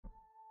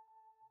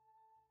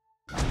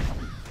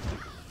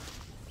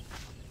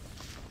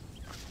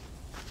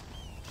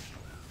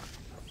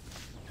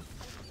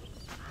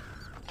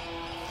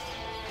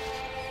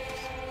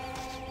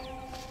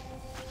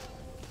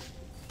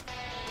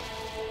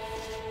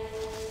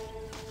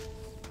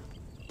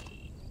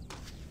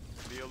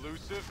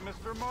elusive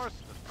Mr.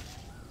 Marston.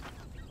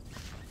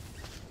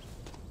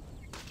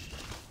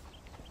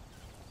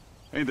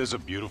 Ain't this a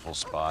beautiful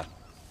spot?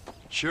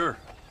 Sure.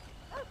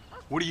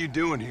 What are you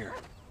doing here?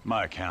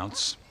 My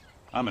accounts.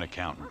 I'm an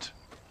accountant.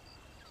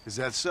 Is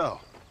that so?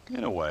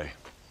 In a way.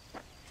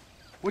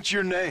 What's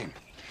your name?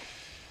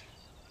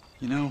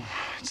 You know,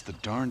 it's the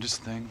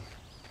darndest thing.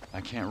 I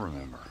can't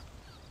remember.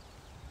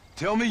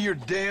 Tell me your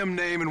damn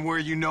name and where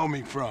you know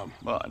me from.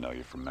 Well, I know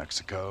you from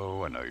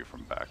Mexico. I know you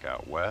from back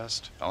out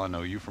west. Hell, I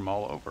know you from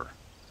all over.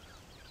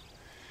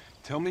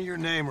 Tell me your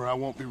name or I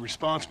won't be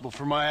responsible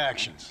for my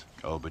actions.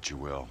 Oh, but you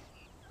will.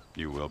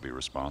 You will be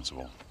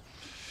responsible.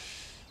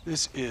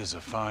 This is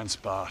a fine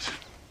spot.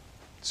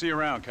 See you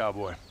around,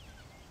 cowboy.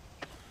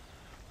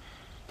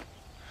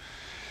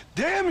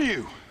 Damn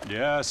you!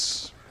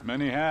 Yes,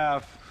 many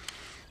have.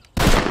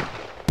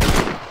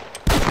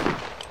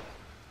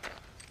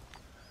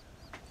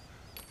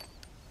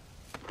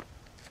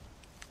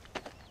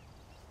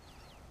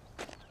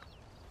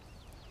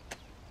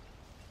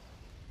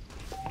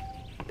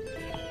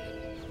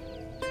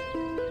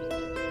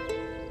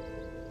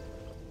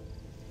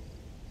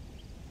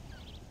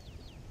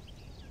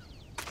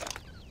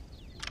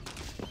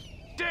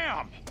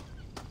 Damn!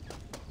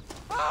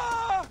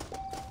 Ah!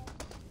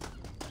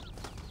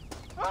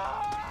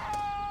 Ah!